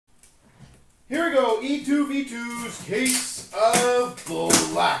Here we go. Etuveቶ's case of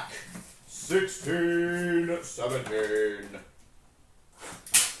black. 16-17.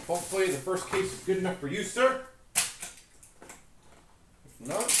 Hopefully the first case is good enough for you, sir. If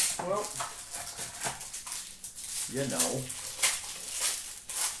not, well, you know.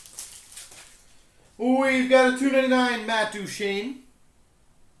 We've got a $2.99 Matt Duchene.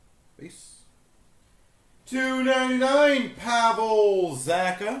 Base. $2.99 Pavel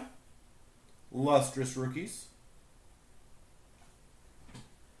Zacha. Lustrous rookies.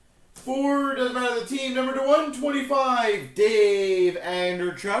 For, doesn't matter the team, number to 125, Dave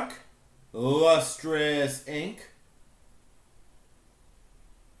Anderchuk. Lustrous ink.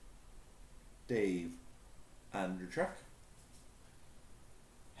 Dave Anderchuk.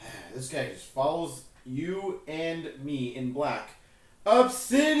 This guy just follows you and me in black.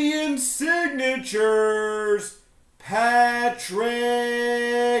 Obsidian Signatures,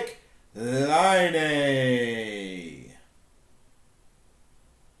 Patrick Laine.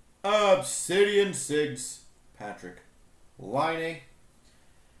 Obsidian Sigs, Patrick Laine.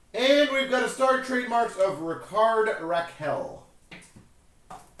 And we've got a star trademarks of Ricard Raquel.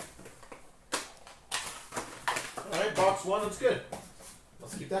 Alright, box one, that's good.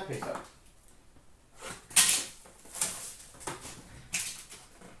 Let's keep that pace up.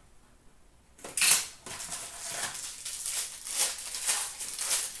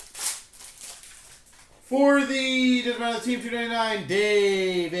 For the, doesn't matter the team, $2.99,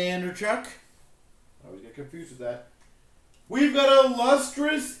 Dave Anderchuk. I always get confused with that. We've got a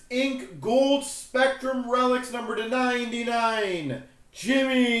Lustrous Ink Gold Spectrum Relics number to 99,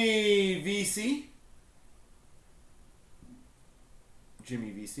 Jimmy VC.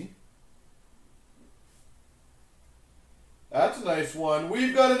 Jimmy VC. That's a nice one.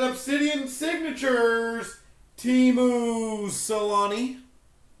 We've got an Obsidian Signatures, Teemu Solani.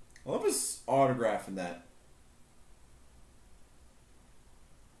 I love his autograph in that.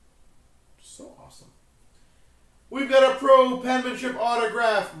 So awesome. We've got a pro penmanship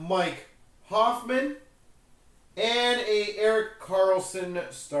autograph, Mike Hoffman, and a Erik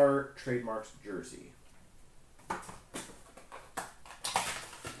Karlsson Star Trademarks jersey.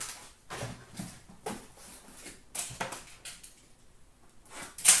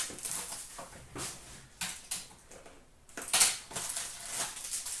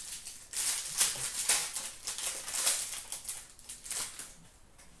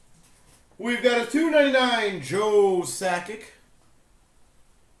 We've got a $2.99 Joe Sakic.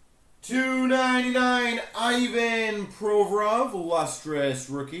 $2.99 Ivan Provorov, Lustrous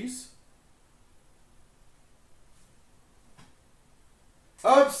Rookies.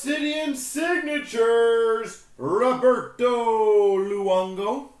 Obsidian Signatures, Roberto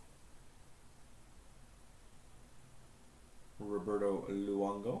Luongo. Roberto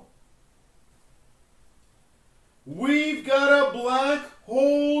Luongo. We've got a black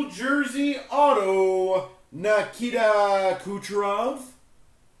hole jersey auto, Nikita Kucherov.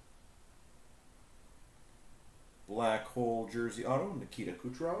 Black hole jersey auto, Nikita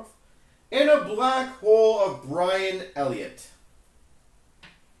Kucherov. And a black hole of Brian Elliott.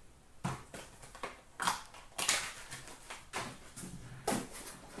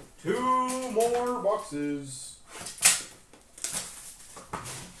 Two more boxes.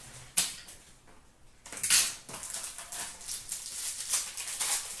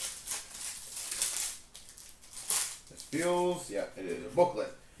 Feels, yeah, it is a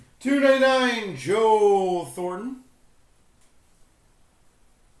booklet. $2.99 Joe Thornton.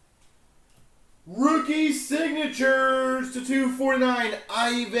 Rookie Signatures to $2.49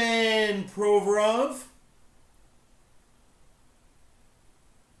 Ivan Provorov.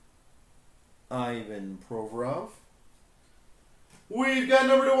 Ivan Provorov. We've got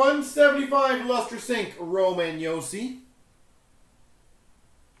number to 175 Lustrous Ink Roman Josi.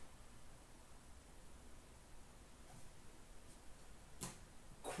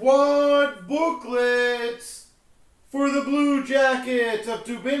 Quad booklets for the Blue Jackets of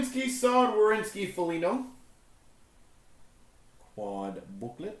Dubinsky, Saad, Werenski, Foligno. Quad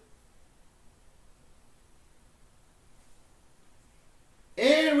booklet.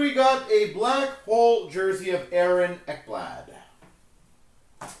 And we got a black hole jersey of Aaron Ekblad.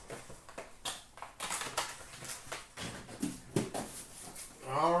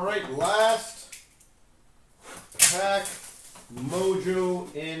 All right, last pack. Mojo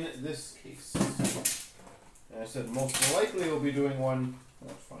in this case. And I said most likely we'll be doing one. Oh,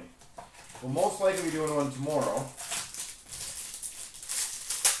 that's funny. We'll most likely be doing one tomorrow.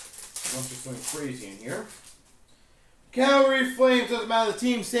 Unless there's something crazy in here. Calgary Flames, doesn't matter the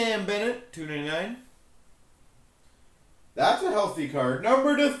team, Sam Bennett, $2.99. That's a healthy card.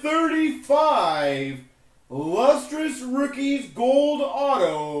 Number to 35, Lustrous Rookies Gold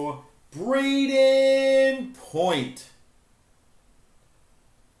Auto, Braden Point.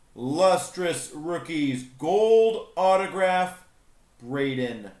 Lustrous Rookies Gold Autograph,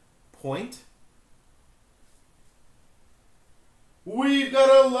 Braden Point. We've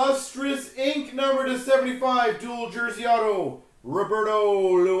got a Lustrous Ink number to 75, Dual Jersey Auto,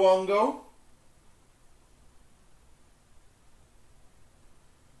 Roberto Luongo.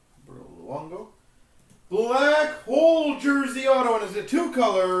 Black Hole Jersey Auto, and it's a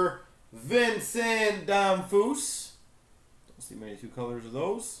 2-color, Vincent Damphousse. Don't see many 2 colors of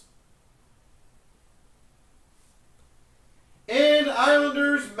those. And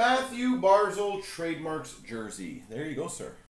Islanders Matthew Barzal Trademarks jersey. There you go, sir.